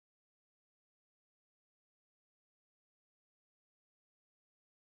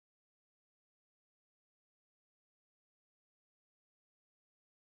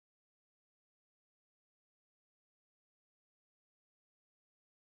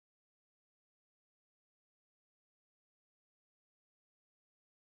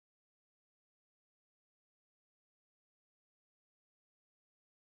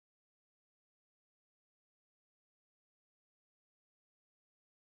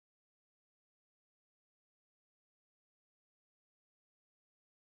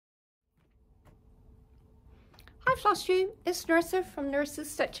Hi Flosstube, it's Narissa from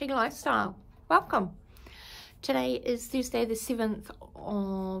Narissa's Stitching Lifestyle. Welcome. Today is Thursday the 7th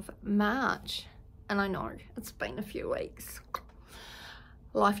of March and I know it's been a few weeks.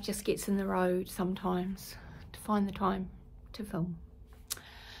 Life just gets in the road sometimes to find the time to film.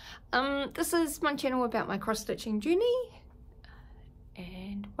 This is my channel about my cross stitching journey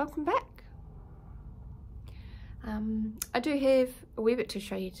and welcome back. I do have a wee bit to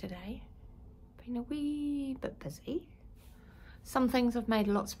show you today. Been a wee bit busy. Some things I've made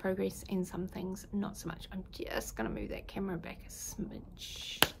lots of progress and some things not so much. I'm just going to move that camera back a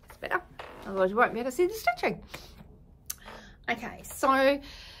smidge. That's better. Otherwise you won't be able to see the stitching. Okay, so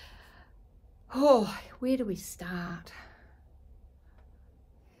where do we start?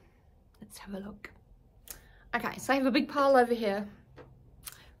 Let's have a look. Okay, so I have a big pile over here.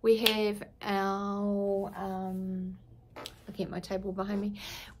 We have our looking at my table behind me,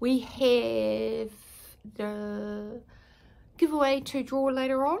 we have the giveaway to draw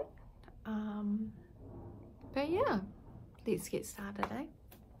later on, but yeah, let's get started, eh?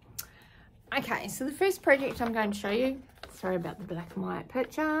 Okay, so the first project I'm going to show you, sorry about the black and white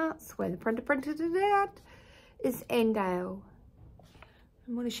picture, it's where the printer printed it out, is Andale.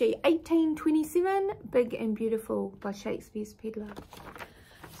 I'm going to show you 1827 Big and Beautiful by Shakespeare's Peddler.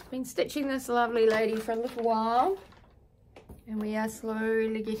 Been stitching this lovely lady for a little while and we are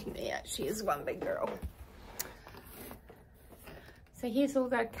slowly getting there. She is one big girl. So here's all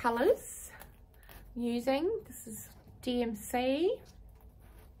the colours I'm using. This is DMC.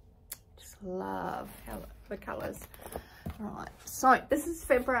 Just love the colours. Right, so this is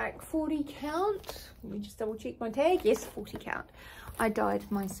fabric 40 count. Let me just double check my tag. Yes, 40 count. I dyed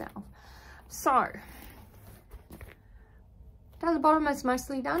myself. So down the bottom is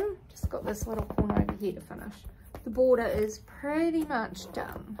mostly done. Just got this little corner over here to finish. The border is pretty much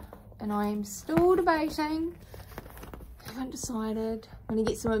done. And I am still debating. Haven't decided. I'm going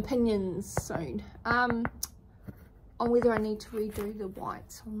to get some opinions soon. On whether I need to redo the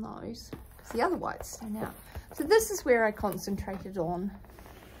whites on those. Because the other whites stand out. So this is where I concentrated on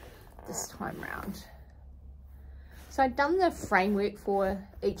this time round. So I've done the framework for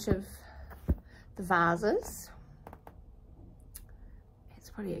each of the vases.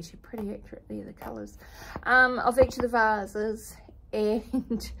 Probably actually pretty accurate there, the colours of each of the vases,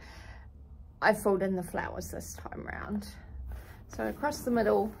 and I filled in the flowers this time round. So across the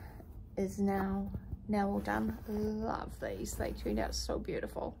middle is now all done. Love these, they turned out so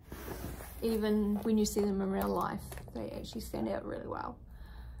beautiful. Even when you see them in real life, they actually stand out really well.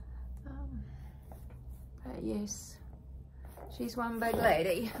 But yes, she's one big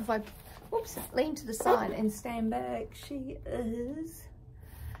lady. If I lean to the side and stand back, she is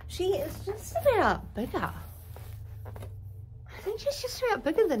just about bigger. I think she's just about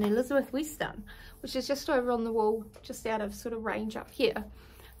bigger than Elizabeth Weston, which is just over on the wall, just out of sort of range up here.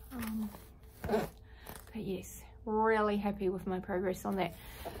 But yes, really happy with my progress on that.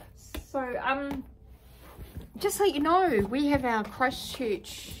 So, just so you know, we have our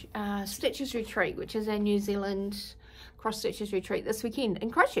Christchurch Stitches Retreat, which is our New Zealand Cross Stitches Retreat this weekend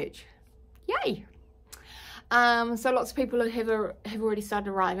in Christchurch. Yay! So lots of people have already started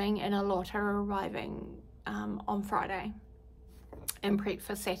arriving, and a lot are arriving on Friday and prep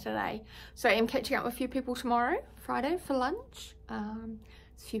for Saturday. So I'm catching up with a few people tomorrow, Friday, for lunch. There's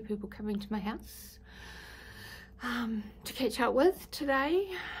a few people coming to my house to catch up with today,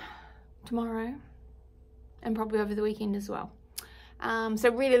 tomorrow, and probably over the weekend as well.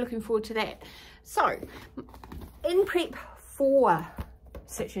 So really looking forward to that. So in prep for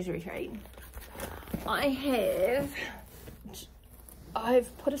Stitches Retreat,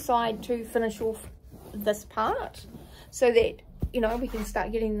 I've put aside to finish off this part so that, you know, we can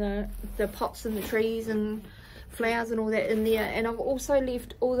start getting the pots and the trees and flowers and all that in there. And I've also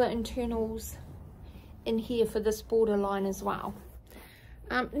left all the internals in here for this border line as well.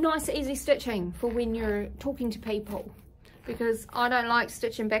 Nice easy stitching for when you're talking to people, because I don't like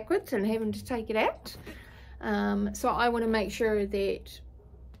stitching backwards and having to take it out. So I want to make sure that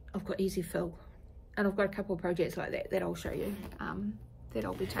I've got easy fill. And I've got a couple of projects like that I'll show you, that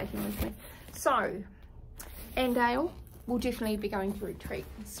I'll be taking with me. So, Andale will definitely be going to retreat.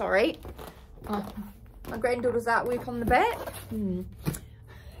 Sorry, my granddaughter's artwork on the back,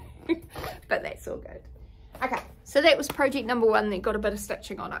 but that's all good. Okay, so that was project number 1 that got a bit of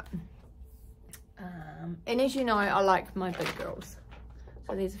stitching on it. And as you know, I like my big girls,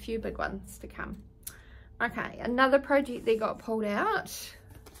 so there's a few big ones to come. Okay, another project that got pulled out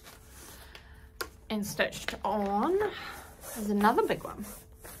and stitched on is another big one,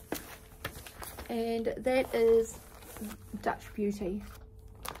 and that is Dutch Beauty.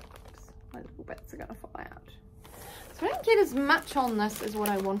 Oops, my little bits are going to fall out. So I didn't get as much on this as what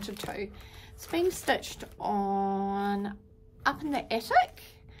I wanted to. It's been stitched on Up in the Attic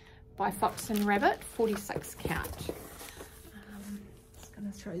by Fox and Rabbit, 46 count. Just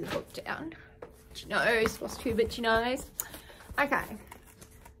going to throw the book down. Itchy nose, Flosstube itchy nose. Okay.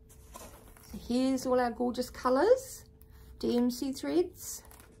 So here's all our gorgeous colours. DMC threads,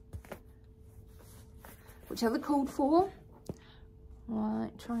 which are the called for.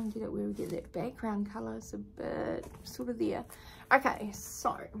 Right, try and get it where we get that background colour. It's a bit sort of there. Okay,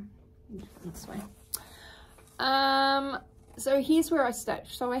 so this way. So here's where I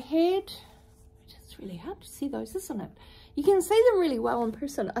stitched. So I had, it's really hard to see those, isn't it? You can see them really well in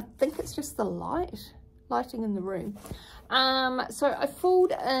person. I think it's just the lighting in the room. So I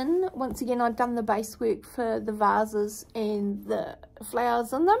filled in, once again, I'd done the base work for the vases and the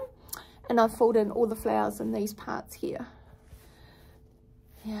flowers in them. And I filled in all the flowers in these parts here.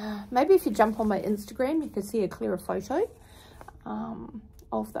 Yeah, maybe if you jump on my Instagram, you can see a clearer photo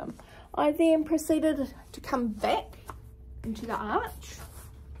of them. I then proceeded to come back into the arch.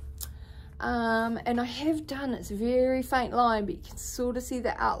 And I have done, it's a very faint line, but you can sort of see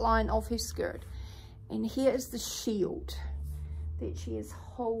the outline of her skirt. And here is the shield that she is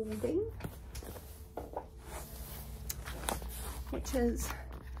holding, which is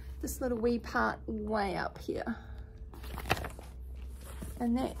this little wee part way up here.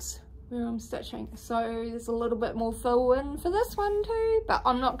 And that's where I'm stitching. So there's a little bit more fill in for this one too, but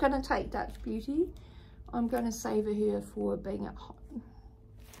I'm not going to take Dutch Beauty. I'm going to savour her for being at home.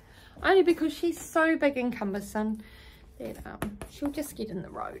 Only because she's so big and cumbersome that she'll just get in the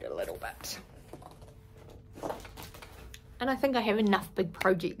road a little bit. And I think I have enough big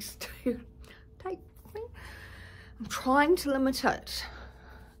projects to take with me. I'm trying to limit it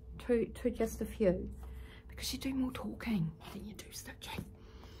to just a few, because you do more talking than you do stitching.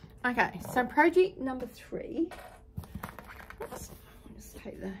 Okay, so project number 3. Oops, I'll just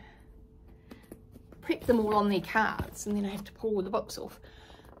take the, prep them all on their cards, and then I have to pull all the books off.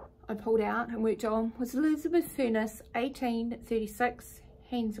 I pulled out and worked on was Elizabeth Furnace 1836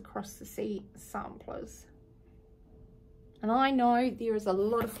 Hands Across the Sea Samplers. And I know there is a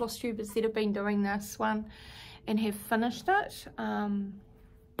lot of floss tubers that have been doing this one and have finished it. And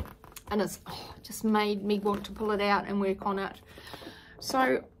it's just made me want to pull it out and work on it.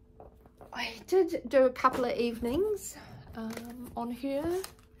 So I did do a couple of evenings on her.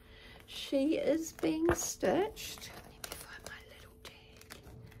 She is being stitched. Let me find my little tag.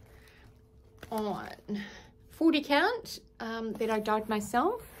 On 40 count that I dyed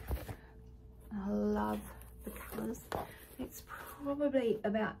myself. I love the colours. It's probably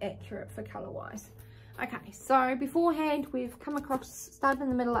about accurate for colour wise. Okay, so beforehand we've come across, started in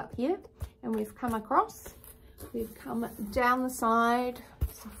the middle up here, and we've come across, we've come down the side,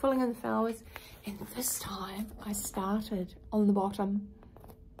 so filling in the flowers, and this time I started on the bottom.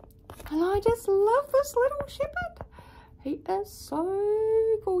 And I just love this little shepherd. He is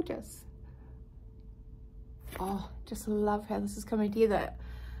so gorgeous. Oh, just love how this is coming together.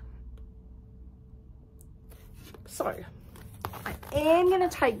 So I am going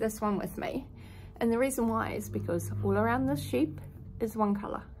to take this one with me, and the reason why is because all around this sheep is one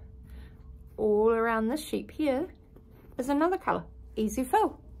colour, all around this sheep here is another colour. Easy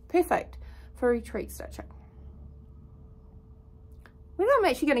fill, perfect for retreat stitching. When I'm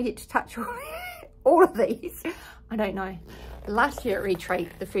actually going to get to touch all of these, I don't know. Last year at retreat,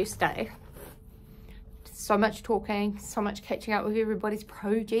 the first day, so much talking, so much catching up with everybody's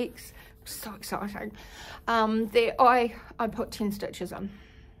projects. So exciting. There I put 10 stitches in,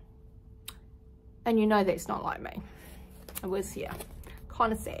 and you know that's not like me. It was, yeah,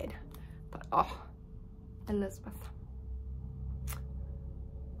 kind of sad, but oh, Elizabeth,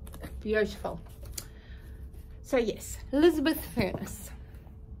 beautiful. So yes, Elizabeth Furnace,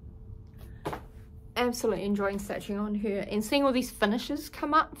 absolutely enjoying stitching on her and seeing all these finishes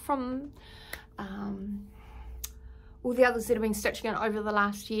come up from all the others that have been stitching it over the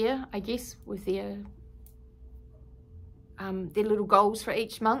last year, I guess, with their little goals for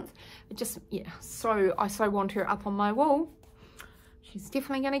each month. It just, yeah, so I so want her up on my wall. She's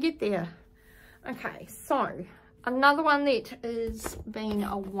definitely going to get there. Okay, so another one that has been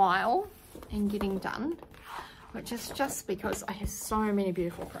a while in getting done, which is just because I have so many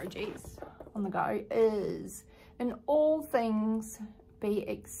beautiful projects on the go, is in all things be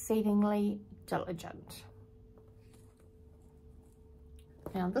exceedingly diligent.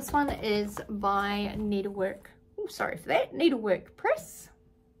 Now this one is by Needlework, oh sorry for that, Needlework Press.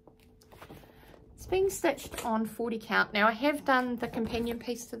 It's being stitched on 40 count. Now I have done the companion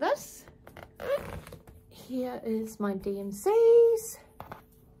piece to this. Here is my DMCs,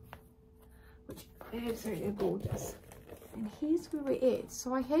 which are absolutely gorgeous. And here's where we're at.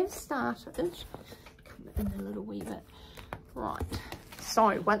 So I have started, come in a little wee bit. Right,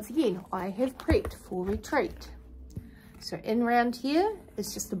 so once again, I have prepped for retreat. So in round here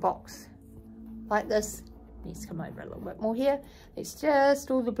is just a box like this. Needs to come over a little bit more here. It's just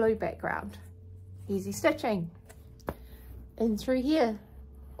all the blue background. Easy stitching. In through here,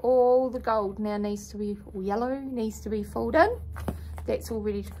 all the gold now needs to be, or yellow needs to be filled in. That's all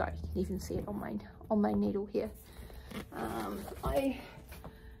ready to go. You can even see it on my needle here. I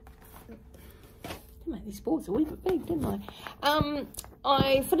made these boards a wee bit big, didn't I?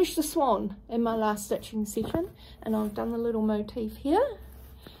 I finished the swan in my last stitching session, and I've done the little motif here.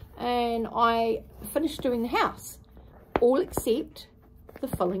 And I finished doing the house, all except the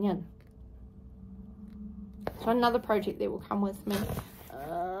filling in. So another project that will come with me.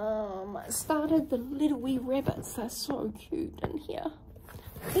 I started the little wee rabbits. They're so cute in here.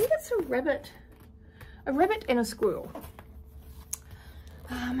 I think it's a rabbit and a squirrel.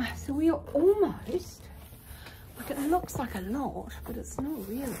 So we are almost, like, it looks like a lot, but it's not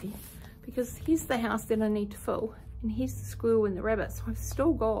really, because here's the house that I need to fill. And here's the squirrel and the rabbit. So I've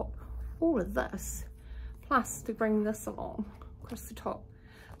still got all of this, plus to bring this along across the top.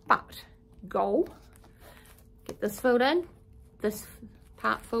 But goal, get this filled in, this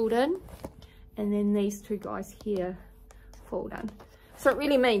part filled in, and then these two guys here filled in. So it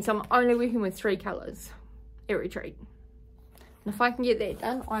really means I'm only working with 3 colours at retreat. And if I can get that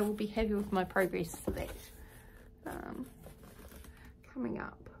done, I will be happy with my progress for that. Coming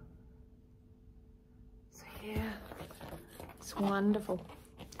up. So yeah. It's wonderful.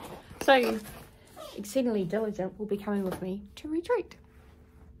 So, Exceedingly Diligent will be coming with me to retreat.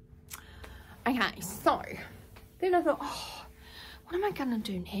 Okay, so then I thought, oh, what am I going to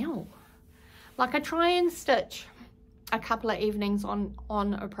do now? Like, I try and stitch a couple of evenings on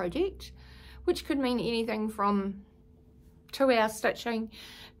a project, which could mean anything from 2 hours stitching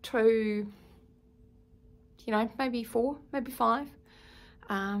to, you know, maybe 4, maybe 5.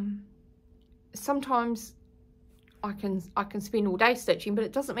 Sometimes I can spend all day stitching, but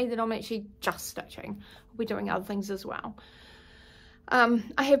it doesn't mean that I'm actually just stitching. I'll be doing other things as well.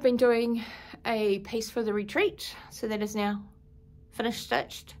 I have been doing a piece for the retreat, so that is now finished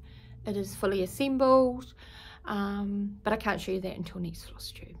stitched. It is fully assembled, but I can't show you that until next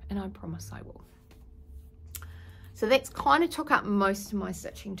Flosstube, and I promise I will. So that's kind of took up most of my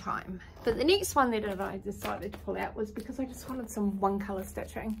stitching time. But the next one that I decided to pull out was because I just wanted some 1 colour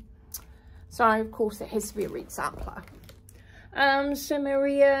stitching. So of course it has to be a red sampler. So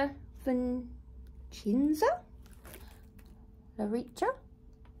Maria Vincenza, Laricia,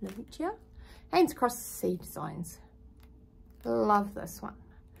 Hands Across the Sea Designs. Love this one.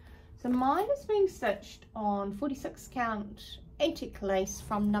 So mine is being stitched on 46 count antique lace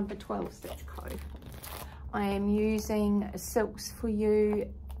from number 12 Stitch Co. I am using Silks For You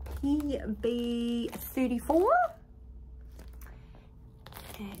PB34.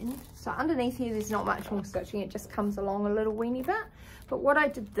 And so underneath here there's not much more stitching, it just comes along a little weeny bit. But what I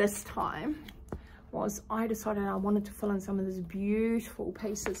did this time was I decided I wanted to fill in some of these beautiful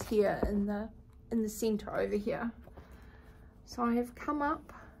pieces here in the center over here. So I have come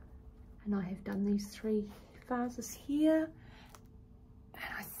up and I have done these 3 vases here,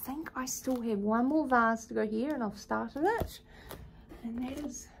 and I think I still have 1 more vase to go here, and I've started it, and that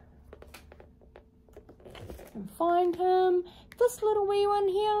is, and find him, this little wee one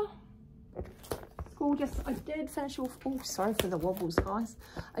here. It's gorgeous. I did finish off, oh sorry for the wobbles guys,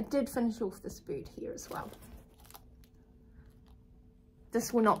 I did finish off this bird here as well.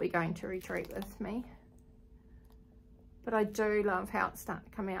 This will not be going to retreat with me, but I do love how it's starting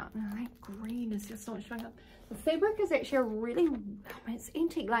to come out. And that green is just not showing up. The fabric is actually a really, I mean, it's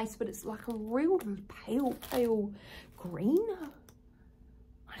antique lace, but it's like a real pale green.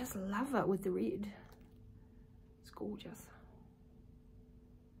 I just love it with the red. It's gorgeous.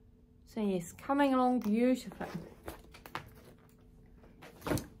 So yes, coming along beautifully.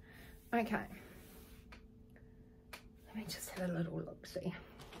 Okay. Let me just have a little look-see.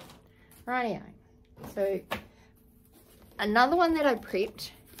 Rightio. So another one that I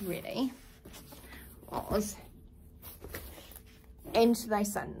prepped ready was And They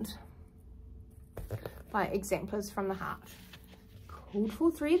Sinned by Exemplars from the Heart. Called for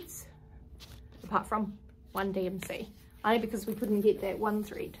threads, apart from 1 DMC. Only because we couldn't get that 1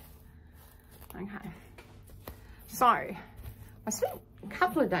 thread. Okay. So, I spent a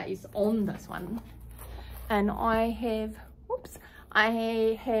couple of days on this one. And I have, whoops,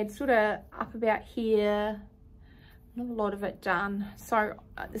 I had sort of up about here, not a lot of it done. So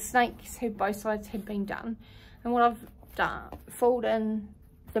the snakes have, both sides have been done. And what I've done, filled in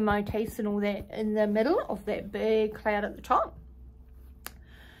the motifs and all that in the middle of that big cloud at the top.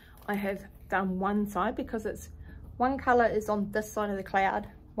 I have done one side because it's one colour is on this side of the cloud,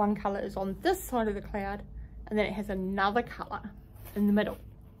 one colour is on this side of the cloud, and then it has another colour in the middle.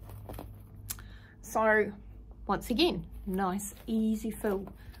 So once again, nice easy fill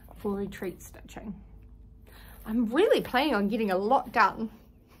for retreat stitching. I'm really planning on getting a lot done,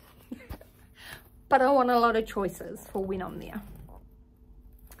 but I want a lot of choices for when I'm there.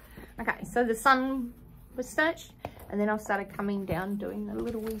 Okay, so the sun was stitched, and then I've started coming down doing the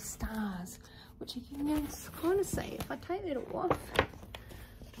little wee stars, which you can kind of see. If I take that off, I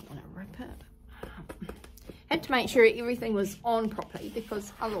don't want to rip it. Had to make sure everything was on properly,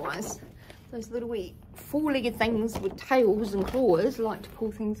 because otherwise those little wee four-legged things with tails and claws like to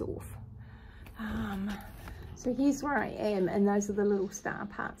pull things off. So here's where I am, and those are the little star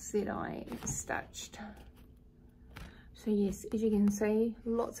parts that I stitched. So yes, as you can see,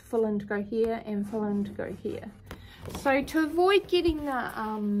 lots of fill in to go here and fill in to go here. So to avoid getting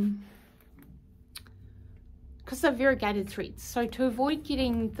the, because they're variegated threads, so to avoid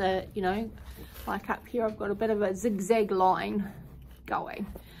getting the, you know, like up here I've got a bit of a zigzag line going.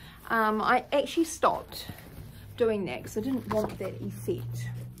 I actually stopped doing that because I didn't want that effect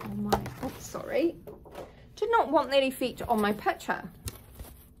on my, oops, sorry. Did not want that effect on my picture.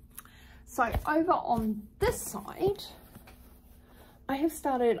 So over on this side, I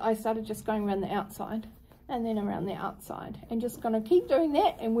started just going around the outside and then around the outside, and just gonna keep doing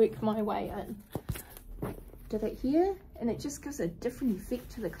that and work my way in. Did it here, and it just gives a different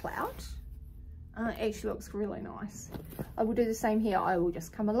effect to the cloud. It actually looks really nice. I will do the same here. I will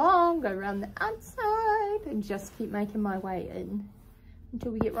just come along, go around the outside, and just keep making my way in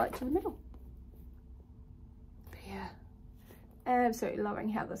until we get right to the middle. But yeah, absolutely loving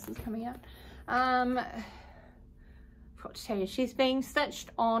how this is coming out. Forgot to tell you, she's being stitched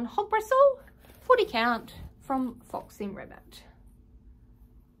on hog bristle, 40 count from Fox and Rabbit.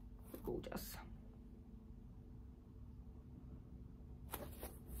 Gorgeous.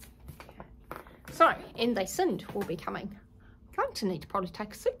 So, and they sinned will be coming. I'm going to need to probably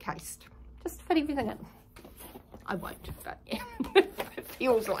take a suitcase just to fit everything in. I won't, but yeah, it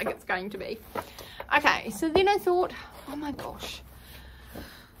feels like it's going to be. Okay, so then I thought, oh my gosh,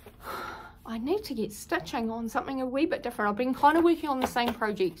 I need to get stitching on something a wee bit different. I've been kind of working on the same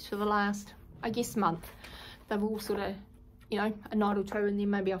projects for the last, I guess, month. They've all sort of, you know, a night or two, and then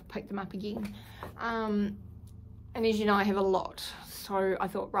maybe I've picked them up again. And as you know, I have a lot. So I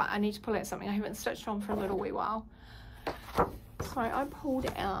thought, right, I need to pull out something I haven't stitched on for a little wee while. So I pulled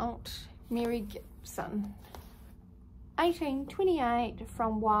out Mary Gibson 1828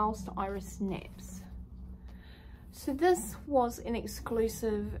 from Whilst Iris Naps. So this was an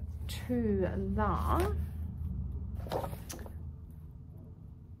exclusive to the,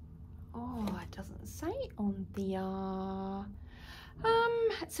 oh, it doesn't say on the,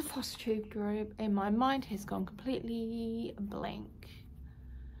 it's a Flosstube group, and my mind has gone completely blank.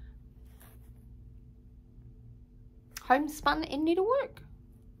 Homespun and Needlework,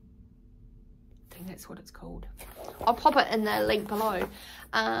 I think that's what it's called. I'll pop it in the link below.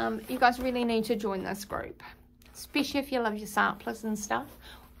 You guys really need to join this group, especially if you love your samplers and stuff,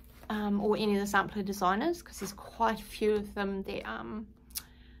 or any of the sampler designers, because there's quite a few of them that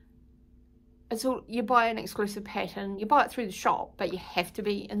it's all, you buy an exclusive pattern, you buy it through the shop, but you have to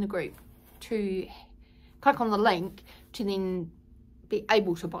be in the group to click on the link to then be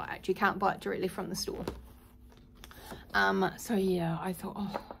able to buy it. You can't buy it directly from the store. So yeah, I thought,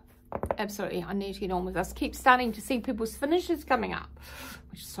 oh, absolutely, I need to get on with this. Keep starting to see people's finishes coming up,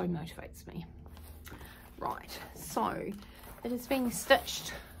 which so motivates me. Right, so it is being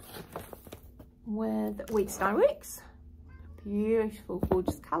stitched with Wheat Star Works. Beautiful,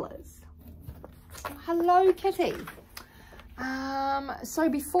 gorgeous colours. Oh, hello, Kitty. So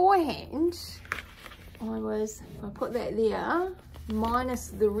beforehand, if I put that there, minus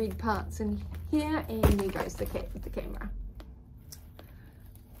the red parts in here, and there goes the cat with the camera.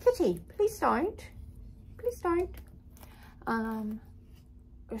 Kitty, please don't. Please don't.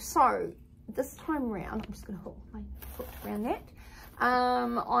 So this time round, I'm just going to hold my foot around that.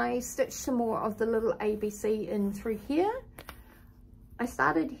 I stitched some more of the little ABC in through here. I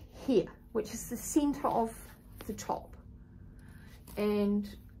started here, which is the center of the top, and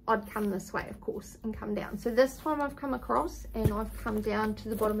I'd come this way, of course, and come down. So this time I've come across and I've come down to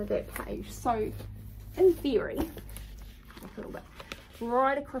the bottom of that page. So in theory, a little bit,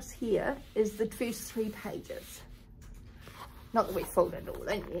 right across here is the first 3 pages. Not that we've filled it all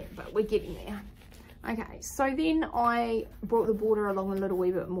in yet, but we're getting there. Okay, so then I brought the border along a little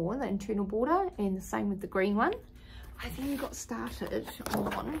wee bit more, the internal border, and the same with the green one. I then got started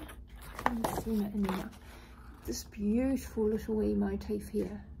on, if I can zoom it in there, this beautiful little wee motif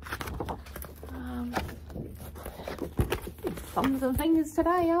here. Thumbs and fingers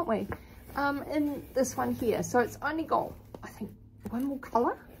today, aren't we? In this one here. So it's only got, I think, one more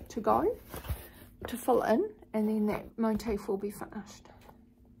colour to go to fill in, and then that motif will be finished.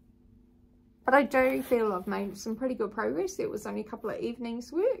 But I do feel I've made some pretty good progress. It was only a couple of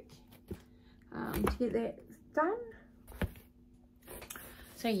evenings work to get that done.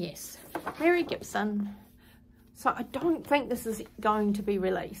 So yes, Mary Gibson. So I don't think this is going to be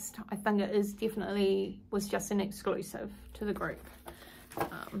released. I think it is definitely was just an exclusive to the group.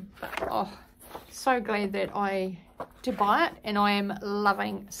 But oh, so glad that I did buy it, and I am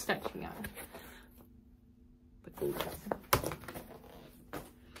loving stitching it. But gorgeous.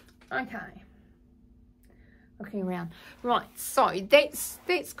 Okay. Looking around. Right, so that's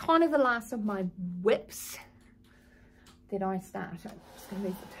kind of the last of my whips that I started. Just gonna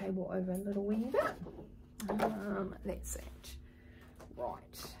move the table over a little wee bit. That's it.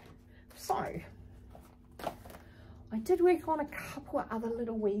 Right. So I did work on a couple of other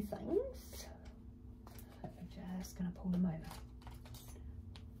little wee things. I'm just gonna pull them over.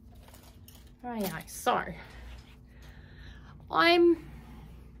 Alright, so I'm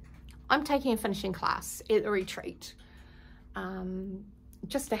taking a finishing class at the retreat,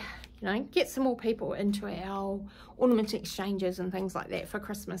 just to, you know, get some more people into our ornament exchanges and things like that for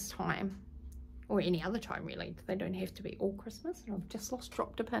Christmas time, or any other time really. They don't have to be all Christmas. I've just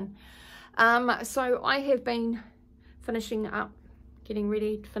dropped a pin. So I have been finishing up, getting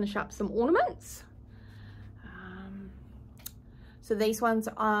ready to finish up some ornaments. So these ones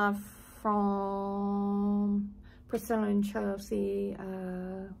are from Priscilla and Chelsea,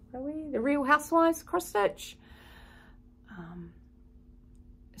 what are we? The Real Housewives cross stitch,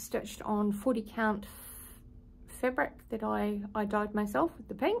 stitched on 40 count fabric that I dyed myself with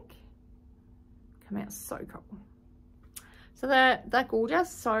the pink. Come out so cool. So they're gorgeous.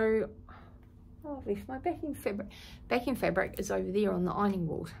 So oh, I've left my backing fabric. Backing fabric is over there on the ironing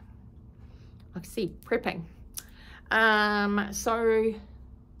board. I can see prepping. So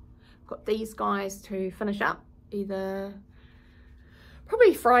got these guys to finish up. Either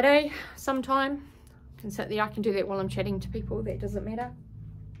probably Friday sometime. I can sit there, I can do that while I'm chatting to people, that doesn't matter.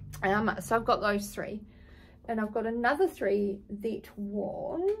 So I've got those three, and I've got another three that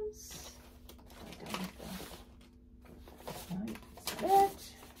was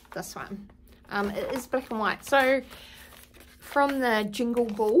this one. It is black and white. So from the Jingle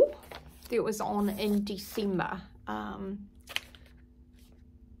Ball that was on in December,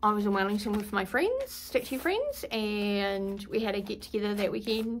 I was in Wellington with my friends, stitchy friends, and we had a get together that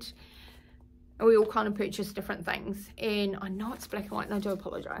weekend. We all kind of purchased different things, and I know it's black and white, and I do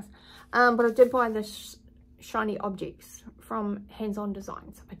apologise, but I did buy this Shiny Objects from Hands On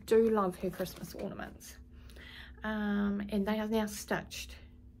Designs. I do love her Christmas ornaments, and they are now stitched,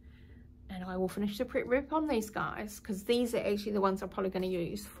 and I will finish the prep work on these guys, because these are actually the ones I'm probably going to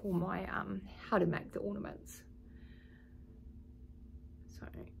use for my how to make the ornaments. So,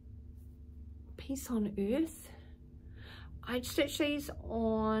 Peace on Earth. I'd stitch these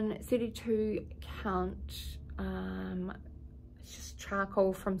on 32 count. It's just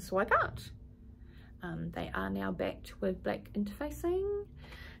charcoal from Swagat. They are now backed with black interfacing,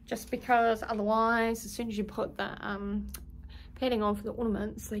 just because otherwise, as soon as you put the padding on for the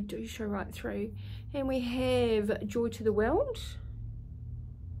ornaments, they do show right through. And we have Joy to the World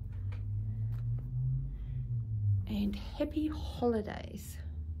and Happy Holidays.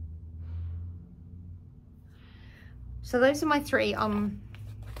 So those are my three I'm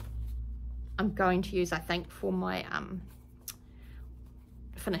going to use, I think, for my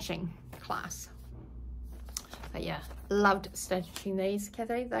finishing class. But yeah, loved stitching these,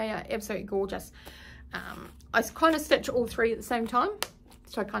 Kathy. They are absolutely gorgeous. I kind of stitch all three at the same time,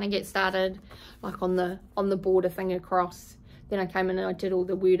 so I kind of get started like on the border thing across. Then I came in and I did all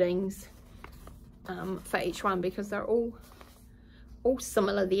the wordings for each one, because they're all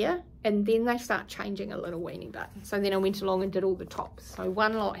similar there, and then they start changing a little weeny bit. So then I went along and did all the tops. So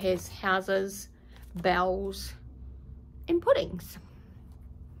one lot has houses, bells, and puddings,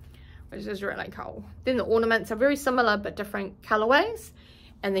 which is really cool. Then the ornaments are very similar but different colorways,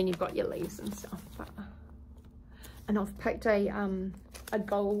 and then you've got your leaves and stuff. And I've picked a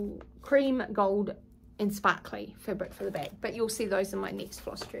gold, cream gold and sparkly fabric for the back, but you'll see those in my next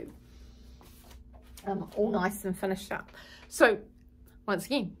floss tube. All nice and finished up. So once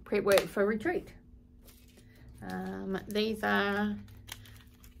again, prep work for retreat. These are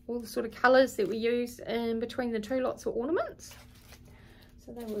all the sort of colours that we use in between the two lots of ornaments.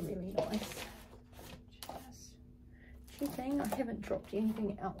 So they were really nice. Just checking I haven't dropped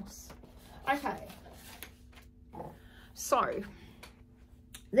anything else. Okay, so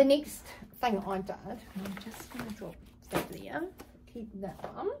the next thing I did, I'm just going to drop that there, keep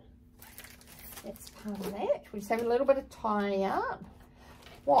that one, that's part of that. We just have a little bit of tidy up.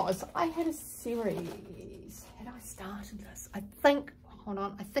 Was I had a series, had I started this? I think, hold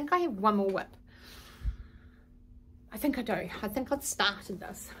on, I think I have one more whip. I think I do. I think I've started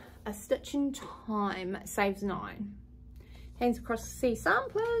this. A Stitch in Time saves 9. Hands across the sea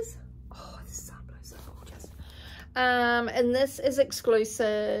samplers. Oh, the samplers are gorgeous. And this is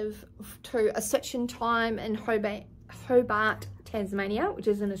exclusive to A Stitch in Time in Hobart, Tasmania, which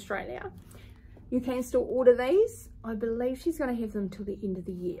is in Australia. You can still order these. I believe she's going to have them till the end of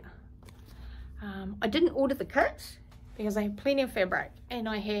the year. I didn't order the kit because I have plenty of fabric, and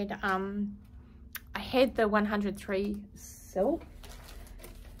I had the 103 silk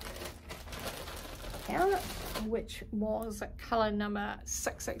count, which was color number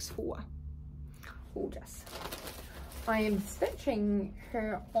 664. Gorgeous. I am stitching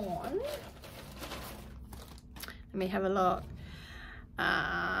her on. Let me have a look.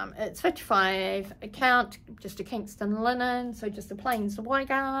 It's 55 a count, just a Kingston linen, so just a plain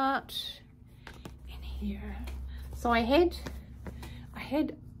Zweigart in here. So I think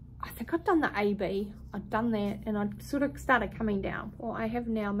I've done the AB, I've done that, and I sort of started coming down. Well, I have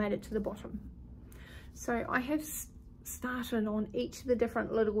now made it to the bottom. So I have started on each of the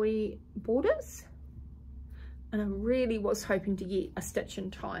different little wee borders, and I really was hoping to get A Stitch in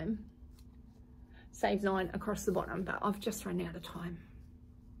Time saves 9 across the bottom, but I've just run out of time.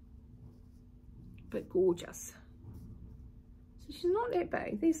 But gorgeous. So she's not that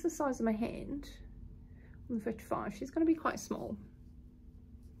big. There's the size of my hand on the 55. She's going to be quite small.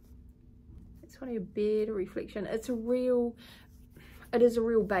 It's only a better reflection. It is a real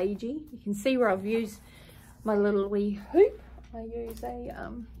beigey. You can see where I've used my little wee hoop. I use a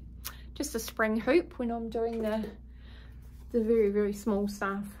just a spring hoop when I'm doing the very, very small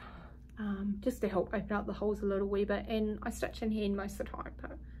stuff, just to help open up the holes a little wee bit. And I stitch in hand most of the time,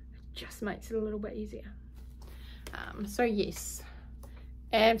 but it just makes it a little bit easier. So yes,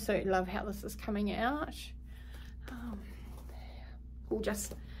 absolutely love how this is coming out.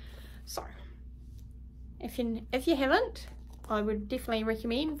 Gorgeous. So if you haven't, I would definitely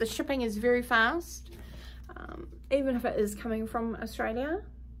recommend. The shipping is very fast, even if it is coming from Australia.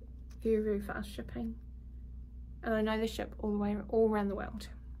 Very, very fast shipping, and I know they ship all around the world.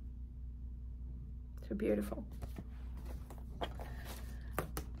 So beautiful.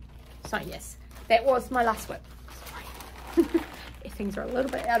 So yes, that was my last whip. Sorry. Things are a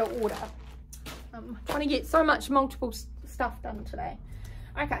little bit out of order. I'm trying to get so much multiple stuff done today.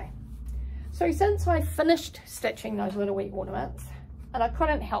 Okay, so since I finished stitching those little wee ornaments, and I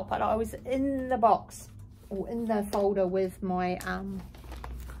couldn't help it, I was in the box or in the folder with my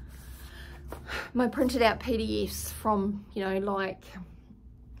my printed out PDFs from, you know, like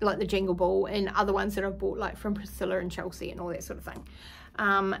the Jingle Ball and other ones that I've bought, like from Priscilla and Chelsea and all that sort of thing.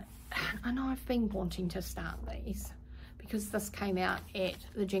 I know I've been wanting to start these because this came out at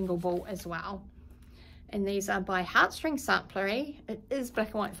the Jingle Ball as well. And these are by Heartstring Samplery. It is black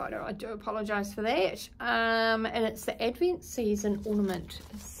and white photo. I do apologise for that. And it's the Advent Season Ornament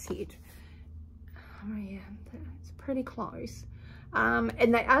set. Oh yeah, it's pretty close.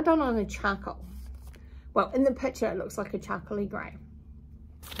 And they are done on a charcoal. Well, in the picture it looks like a charcoaly grey.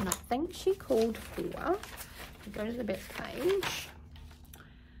 And I think she called for, if we go to the back page,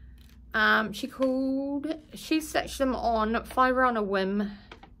 she stitched them on Fibre on a Whim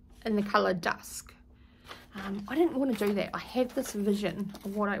in the colour Dusk. I didn't want to do that. I had this vision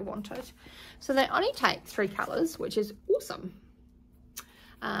of what I wanted. So they only take 3 colours, which is awesome.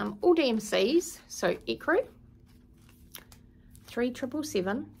 All DMCs, so Ecru,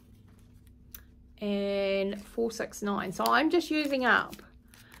 3777 and 469. So I'm just using up,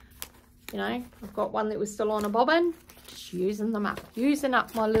 you know, I've got one that was still on a bobbin, just using them up, using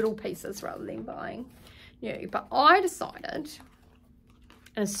up my little pieces rather than buying new. But I decided,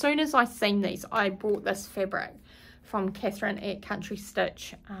 as soon as I seen these, I bought this fabric from Catherine at Country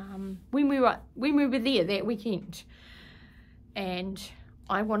Stitch when we were there that weekend, and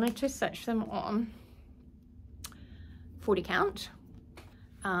I wanted to stitch them on 40 count,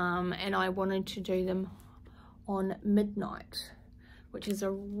 and I wanted to do them on Midnight, which is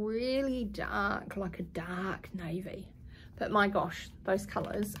a really dark, like a dark navy. But my gosh, those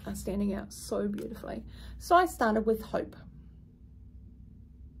colours are standing out so beautifully. So I started with Hope.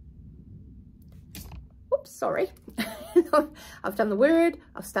 Oops, sorry. I've done the word.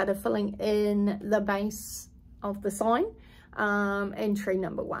 I've started filling in the base of the sign, and tree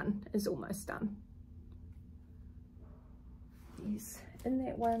number 1 is almost done. trees. In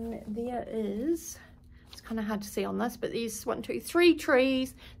that one there is, it's kind of hard to see on this, but there's 1, 2, 3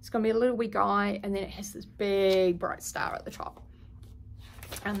 trees. It's going to be a little wee guy, and then it has this big bright star at the top.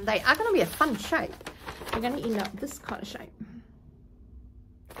 And they are going to be a fun shape. They're going to end up this kind of shape,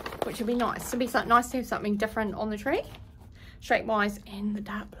 which would be nice. It'd be something nice to have something different on the tree, shape wise, and the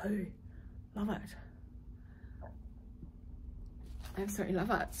dark blue. Love it. Absolutely love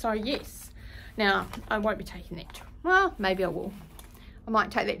it. So yes, now I won't be taking that. Well, maybe I will. I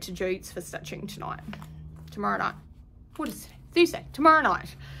might take that to Jude's for stitching tomorrow night. What is it? Thursday, tomorrow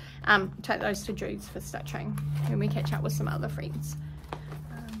night. Take those to Jude's for stitching when we catch up with some other friends.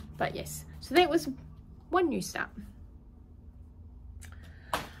 But yes, so that was one new start.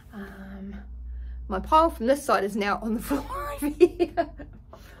 My pile from this side is now on the floor over here.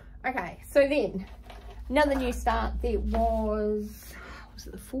 Okay, so then another new start. There was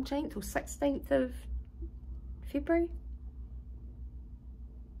it the 14th or 16th of February?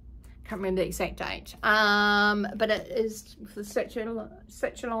 Can't remember the exact date. But it is for stitch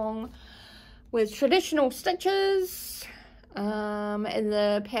along with traditional stitches. And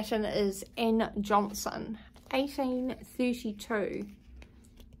the pattern is N. Johnson, 1832.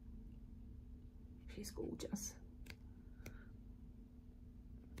 She's gorgeous.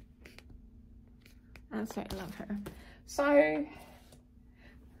 I absolutely love her. So,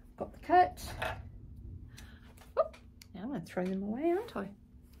 got the kit. Oh, now I'm going to throw them away, aren't I?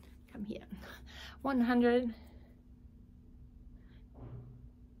 Come here.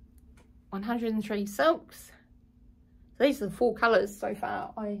 103 silks. So these are the 4 colours so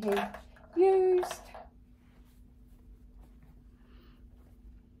far I have used.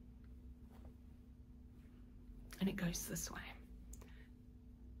 And it goes this way.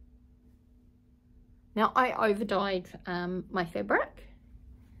 Now I over dyed my fabric.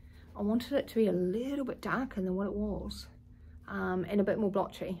 I wanted it to be a little bit darker than what it was, and a bit more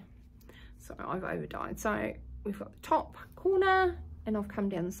blotchy. So I've over dyed. So we've got the top corner and I've come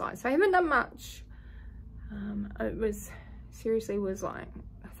down the side. So I haven't done much. It was seriously was like,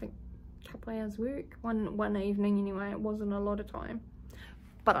 I think a couple hours work, one evening anyway. It wasn't a lot of time,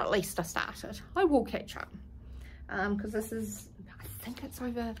 but at least I started. I will catch up. Because this is, I think it's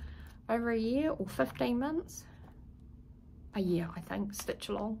over a year or 15 months. A year, I think, stitch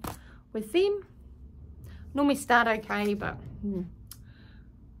along with them. Normally start okay, but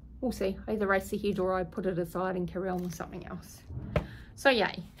we'll see. I either race ahead or I put it aside and carry on with something else. So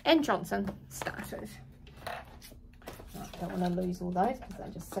yay, and Johnson started. I don't want to lose all those because they're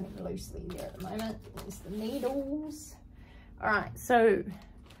just sitting loosely there at the moment. There's the needles. All right, so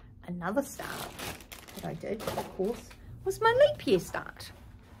another start that I did, of course, was my leap year start.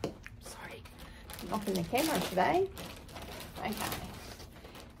 Sorry, I'm knocking the camera today. Okay,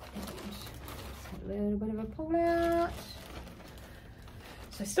 and a little bit of a pull out.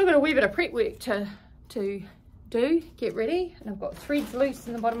 So still got a wee bit of prep work to do, get ready, and I've got threads loose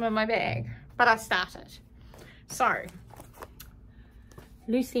in the bottom of my bag, but I started. So,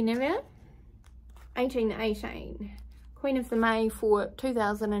 Lucy Neville, 1818, Queen of the May for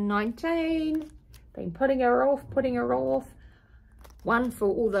 2019. Been putting her off. One for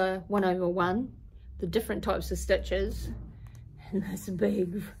all the 1/1, the different types of stitches, and this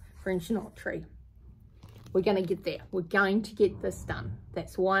big French knot tree. We're going to get there. We're going to get this done.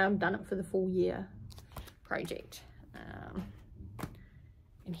 That's why I've done it for the full year project.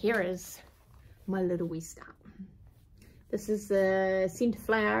 And here is my little wee start. This is the centre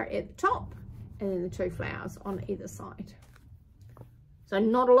flower at the top and then the 2 flowers on either side. So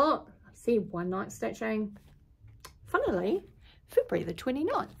not a lot. I said one night stitching. Funnily, February the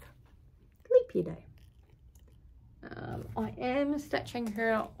 29th, leap year day. I am stitching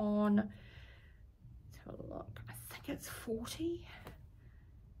her on, let's have a look, I think it's 40,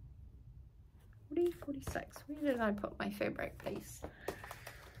 46. Where did I put my fabric piece?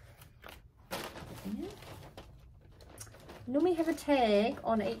 Yeah. Normally have a tag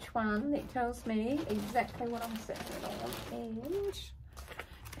on each one that tells me exactly what I'm stitching on, and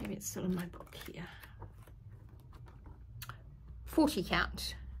maybe it's still in my book here. 40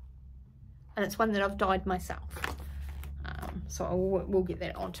 count, and it's one that I've dyed myself. So we'll get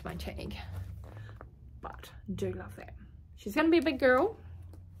that onto my tag, but I do love that. She's going to be a big girl.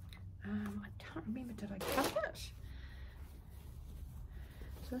 I can't remember, did I cut it?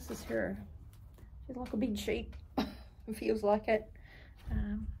 So this is her. She's like a big sheep. It feels like it.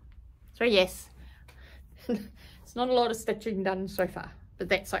 So yes, it's not a lot of stitching done so far, but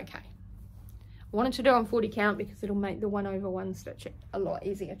that's okay. I wanted to do on 40 count because it'll make the 1/1 stitching a lot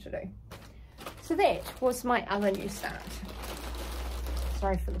easier to do. So that was my other new start.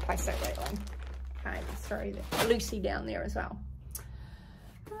 Sorry for the plastic rattling. Okay, sorry, Lucy down there as well.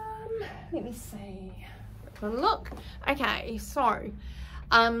 Let me see. Look. Okay, so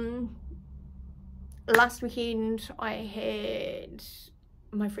last weekend I had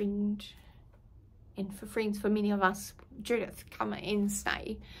my friend, and for many of us, Judith, come and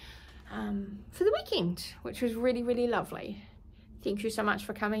stay for the weekend, which was really, really lovely. Thank you so much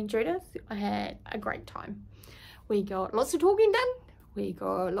for coming, Judith. I had a great time. We got lots of talking done, we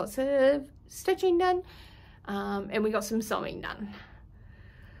got lots of stitching done, and we got some sewing done.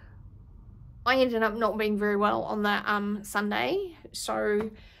 I ended up not being very well on that Sunday, so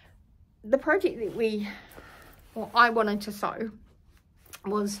the project that I wanted to sew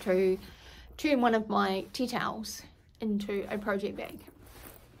was to turn one of my tea towels into a project bag.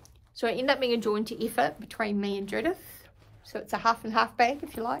 So it ended up being a joint effort between me and Judith, so it's a half and half bag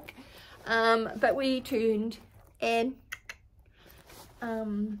if you like, but we turned Anne,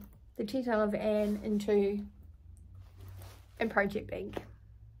 the tea towel of Anne, into a project bag.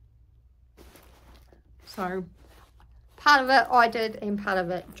 So part of it I did and part of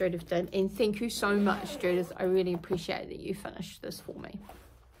it Judith did, and thank you so much, Judith. I really appreciate that you finished this for me.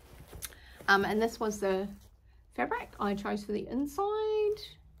 And this was the fabric I chose for the inside,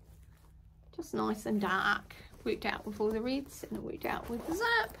 just nice and dark, worked out with all the reds and it worked out with the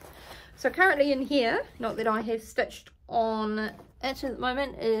zip. So currently in here, not that I have stitched on it at the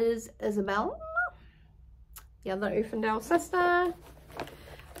moment, is Isabel, the other Uffendale sister.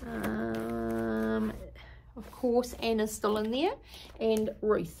 Of course, Anna's still in there, and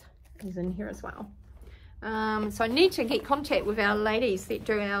Ruth is in here as well. So I need to get contact with our ladies that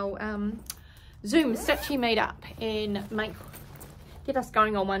do our Zoom stitching meetup and get us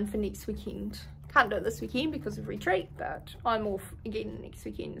going on one for next weekend. Can't do it this weekend because of retreat, but I'm off again next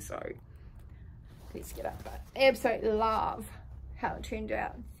weekend, so let's get up. But absolutely love how it turned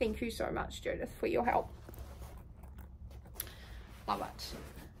out. Thank you so much, Judith, for your help. Love it.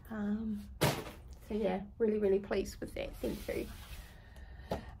 So yeah, really, really pleased with that. Thank you.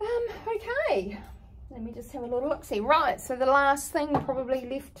 Okay, let me just have a little look-see. Right, so the last thing probably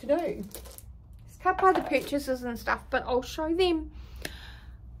left to do is a couple other purchases and stuff, but I'll show them.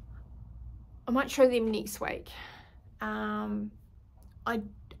 I might show them next week. I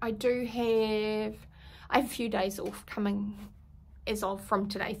have a few days off coming as of from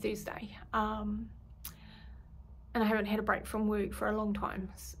today, Thursday. And I haven't had a break from work for a long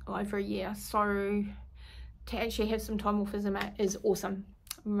time, over a year. So to actually have some time off is awesome.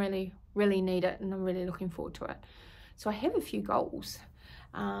 I really need it, and I'm really looking forward to it. So I have a few goals,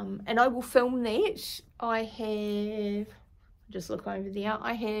 and I will film that. I have, just look over there,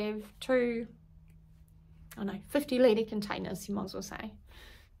 I have 50 litre containers, you might as well say.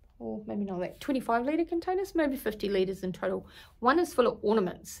 Or maybe not that, 25 litre containers, maybe 50 litres in total. One is full of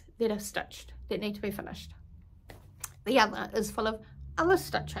ornaments that are stitched, that need to be finished. The other is full of other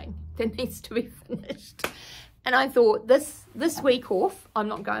stitching that needs to be finished. And I thought this week off, I'm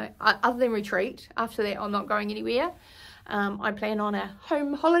not going, other than retreat, after that I'm not going anywhere. I plan on a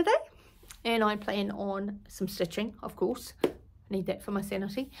home holiday, and I plan on some stitching, of course. I need that for my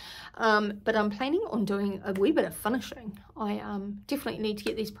sanity. But I'm planning on doing a wee bit of finishing. I definitely need to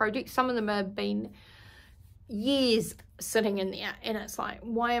get these projects. Some of them have been years sitting in there, and it's like,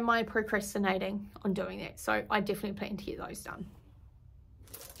 why am I procrastinating on doing that? So I definitely plan to get those done.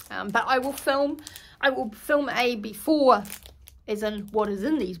 But I will film a before, as in what is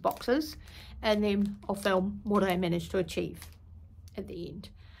in these boxes, and then I'll film what I managed to achieve at the end.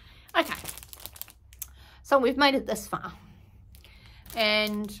 Okay, so we've made it this far,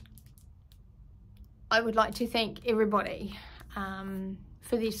 and I would like to thank everybody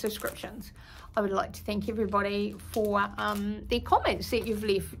for these subscriptions. I would like to thank everybody for the comments that you've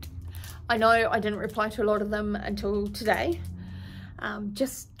left. I know I didn't reply to a lot of them until today.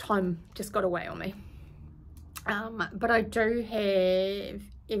 Time just got away on me. But I do have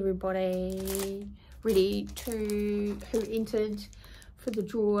everybody ready who entered for the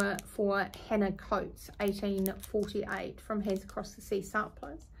draw for Hannah Coates 1848 from Hands Across the Sea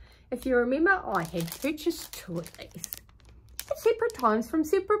samplers. If you remember, I had purchased 2 of these at separate times from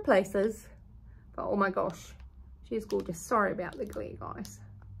separate places. But oh my gosh, she's gorgeous. Sorry about the glare, guys.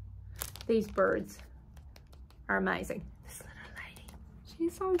 These birds are amazing. This little lady,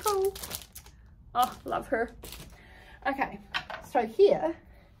 she's so cool. Oh, love her. Okay, so here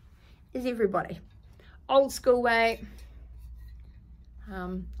is everybody. Old school way.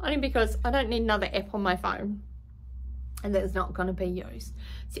 Only because I don't need another app on my phone, and that's not going to be used.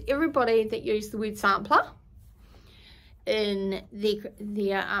 So everybody that used the word sampler in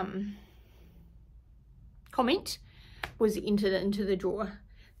their comment was entered into the draw.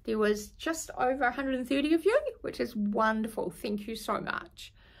 There was just over 130 of you, which is wonderful. Thank you so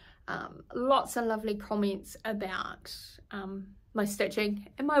much. Lots of lovely comments about my stitching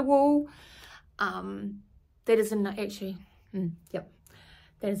and my wool. That is actually, yep,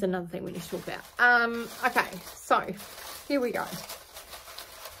 that is another thing we need to talk about. Okay, so here we go.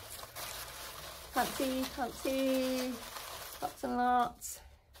 Can't see, lots and lots.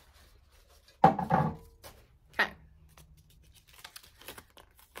 Okay.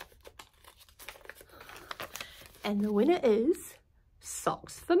 And the winner is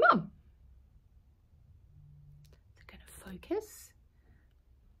Socks for Mum. Is it going to focus?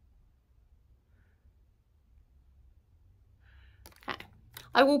 Okay.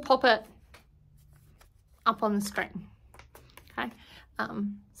 I will pop it up on the screen. Okay.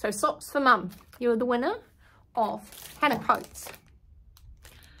 So Socks for Mum, you're the winner of Hannah Coates.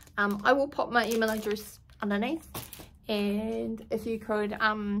 I will pop my email address underneath, and if you could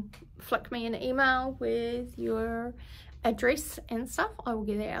flick me an email with your address and stuff, I will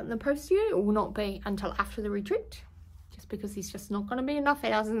get that out in the post to you. It will not be until after the retreat, just because there's just not going to be enough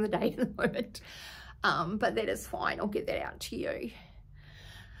hours in the day at the moment. But that is fine, I'll get that out to you.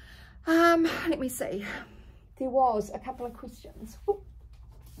 Let me see, there was a couple of questions. Ooh.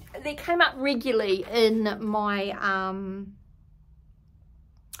 They came up regularly in my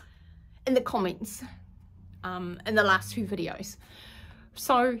in the comments in the last two videos.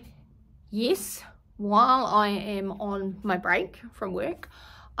 So yes, while I am on my break from work,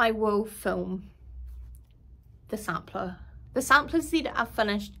 I will film the samplers that are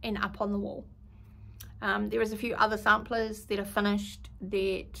finished and up on the wall. There is a few other samplers that are finished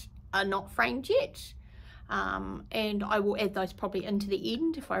that are not framed yet. And I will add those probably into the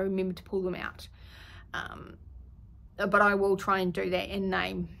end if I remember to pull them out. But I will try and do that and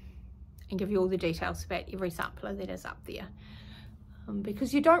name and give you all the details about every sampler that is up there.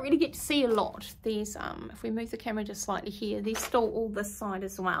 Because you don't really get to see a lot. There's, if we move the camera just slightly here, there's still all this side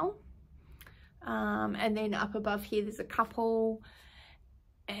as well. And then up above here, there's a couple.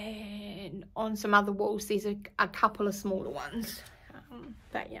 And on some other walls, there's a couple of smaller ones.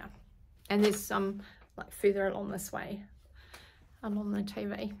 But yeah, and there's some like further along this way, along the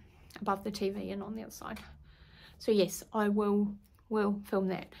TV, above the TV and on the other side. So yes, I will film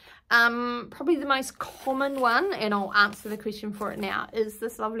that. Probably the most common one, and I'll answer the question for it now, is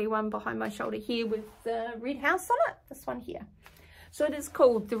this lovely one behind my shoulder here with the red house on it, this one here. So it is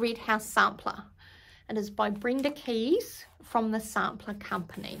called the Red House Sampler. It is by Brenda Keys from the Sampler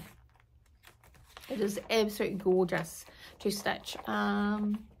Company. It is absolutely gorgeous to stitch.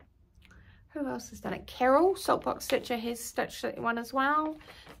 Who else has done it? Carol, Saltbox Stitcher, has stitched that one as well.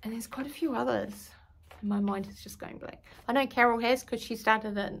 And there's quite a few others. My mind is just going blank. I know Carol has, because she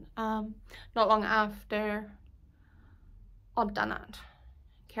started it not long after I'd done it.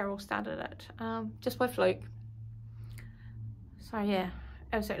 Carol started it just by fluke. So yeah,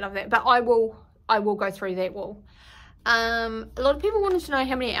 absolutely love that. But I will go through that wall. A lot of people wanted to know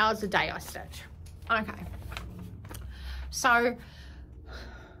how many hours a day I stitch. Okay. So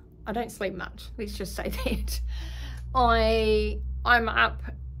I don't sleep much, let's just say that. I'm up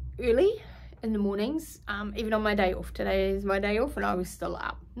early in the mornings, even on my day off. Today is my day off and I was still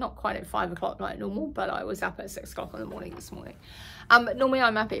up. Not quite at 5 o'clock like normal, but I was up at 6 o'clock in the morning this morning. But normally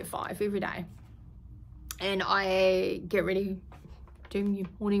I'm up at 5 every day. And I get ready, do my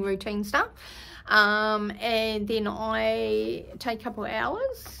morning routine stuff. And then I take a couple of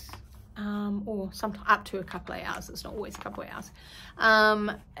hours. Or sometimes up to a couple of hours, it's not always a couple of hours,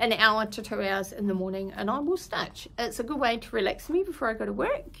 an hour to 2 hours in the morning, and I will stitch. It's a good way to relax me before I go to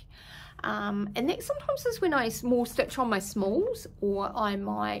work, and that sometimes is when I more stitch on my smalls, or I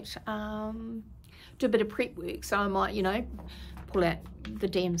might do a bit of prep work. So I might, you know, pull out the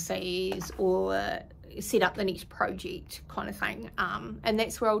DMCs or set up the next project kind of thing, and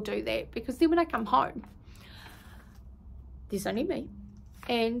that's where I'll do that, because then when I come home, there's only me.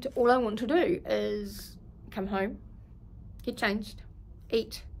 And all I want to do is come home, get changed,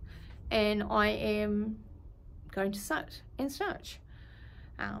 eat, and I am going to sit and stitch.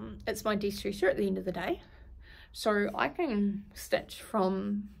 It's my de-stressor at the end of the day. So I can stitch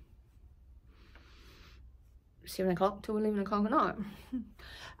from 7 o'clock to 11 o'clock at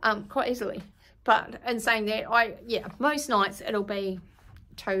night, quite easily. But in saying that, most nights it'll be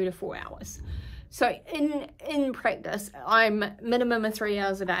 2 to 4 hours. So in practice, I'm minimum of 3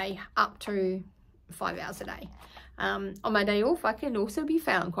 hours a day, up to 5 hours a day. On my day off, I can also be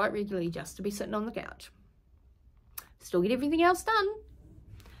found quite regularly just to be sitting on the couch. Still get everything else done,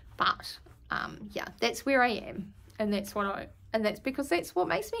 but yeah, that's where I am, and that's because that's what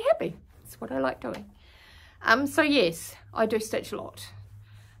makes me happy. It's what I like doing. So yes, I do stitch a lot,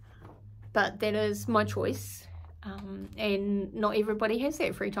 but that is my choice. and not everybody has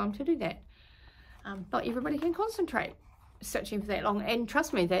that free time to do that. Not everybody can concentrate stitching for that long, and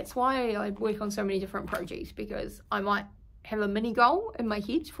trust me, that's why I work on so many different projects, because I might have a mini goal in my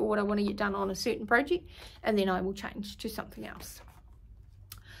head for what I want to get done on a certain project, and then I will change to something else.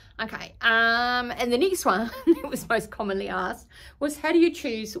 Okay, and the next one that was most commonly asked was, how do you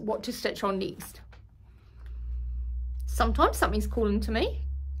choose what to stitch on next? Sometimes something's calling to me,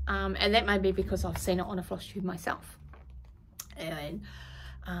 and that may be because I've seen it on a floss tube myself. And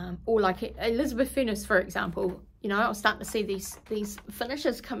or like Elizabeth Furnace, for example, you know, I was starting to see these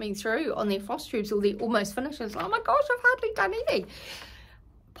finishes coming through on their floss tubes, or their almost finishes. Oh my gosh, I've hardly done any.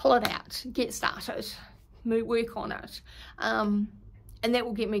 Pull it out, get started, work on it, and that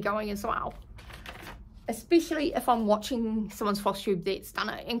will get me going as well. Especially if I'm watching someone's floss tube that's done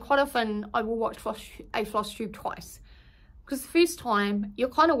it, and quite often I will watch a floss tube twice. Because the first time you're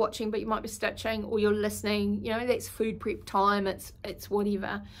kind of watching, but you might be stitching, or you're listening, you know, that's food prep time, it's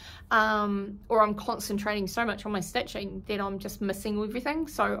whatever. Or I'm concentrating so much on my stitching that I'm just missing everything.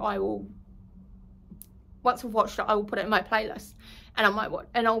 So I will, once I've watched it, I will put it in my playlist, and I might watch,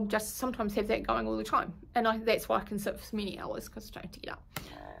 and I'll just sometimes have that going all the time. And that's why I can sit for many hours, because I don't have to get up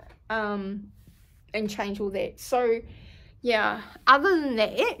and change all that. So yeah, other than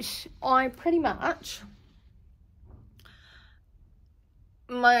that, I pretty much,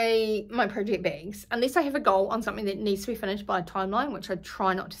 my project bags, unless I have a goal on something that needs to be finished by a timeline, which I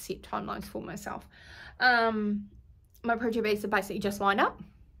try not to set timelines for myself, my project bags are basically just lined up.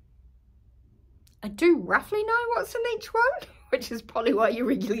 I do roughly know what's in each one, which is probably why you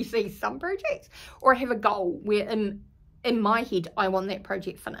regularly see some projects. Or I have a goal where in my head I want that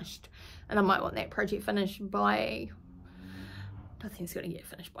project finished, and I might want that project finished by, nothing's going to get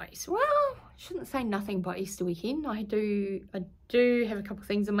finished by Easter. Well, I shouldn't say nothing by Easter weekend. I do have a couple of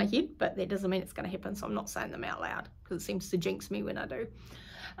things in my head, but that doesn't mean it's going to happen, so I'm not saying them out loud, because it seems to jinx me when I do.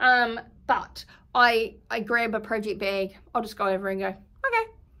 But I grab a project bag, I'll just go over and go,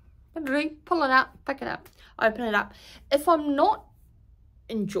 okay, pull it up, pick it up, open it up. If I'm not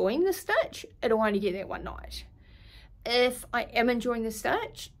enjoying the stitch, it'll only get that one night. If I am enjoying the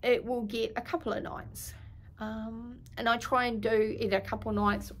stitch, it will get a couple of nights. And I try and do either a couple of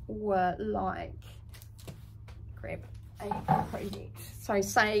nights, or like grab a project. So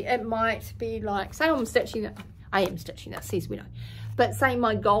say it might be like, say I'm stitching that, I am stitching that, says we know, but say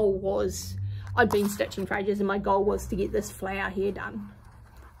my goal was, I'd been stitching for ages, and my goal was to get this flower here done,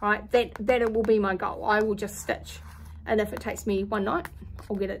 right? That it will be my goal. I will just stitch, and if it takes me one night,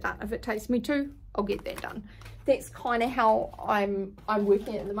 I'll get it done. If it takes me two, I'll get that done. That's kind of how I'm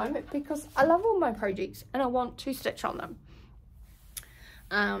working at the moment, because I love all my projects and I want to stitch on them.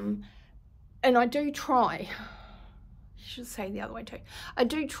 And I do try, I should say the other way too, I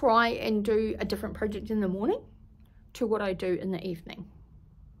do try and do a different project in the morning to what I do in the evening.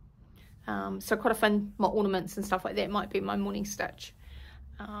 So quite often my ornaments and stuff like that might be my morning stitch,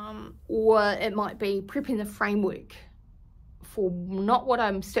 or it might be prepping the framework for not what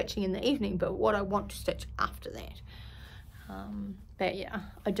I'm stitching in the evening, but what I want to stitch after that. But yeah,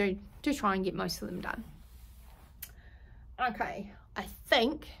 I do try and get most of them done. Okay, I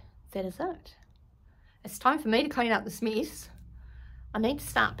think that is it. It's time for me to clean up this mess. I need to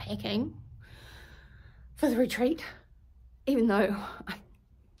start packing for the retreat, even though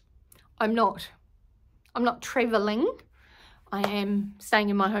I'm not traveling. I am staying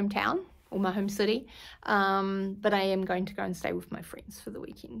in my hometown, or my home city, but I am going to go and stay with my friends for the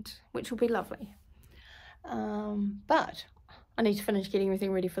weekend, which will be lovely. But I need to finish getting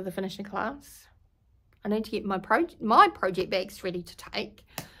everything ready for the finishing class. I need to get my project bags ready to take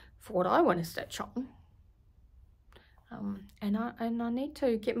for what I want to stitch on. And I need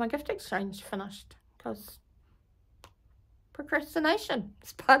to get my gift exchange finished, because procrastination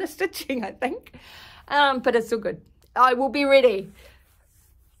is part of stitching, I think. But it's all good. I will be ready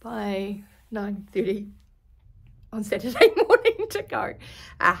by 9:30 on Saturday morning to go.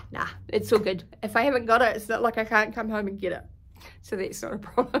 Nah, it's all good. If I haven't got it, it's not like I can't come home and get it. So that's not a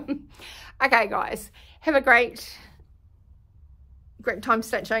problem. Okay, guys, have a great time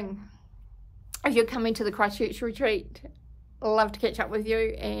stitching. If you're coming to the Christchurch retreat, I'd love to catch up with you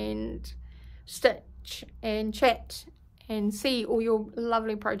and stitch and chat and see all your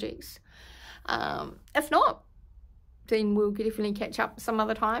lovely projects. If not, then we'll definitely catch up some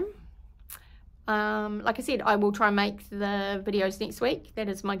other time. Like I said, I will try and make the videos next week. That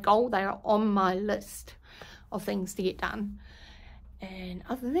is my goal. They are on my list of things to get done. And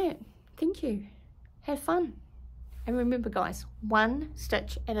other than that, thank you. Have fun. And remember, guys, one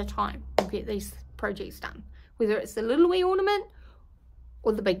stitch at a time will get these projects done. Whether it's the little wee ornament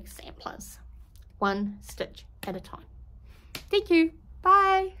or the big samplers. one stitch at a time. Thank you.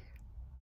 Bye.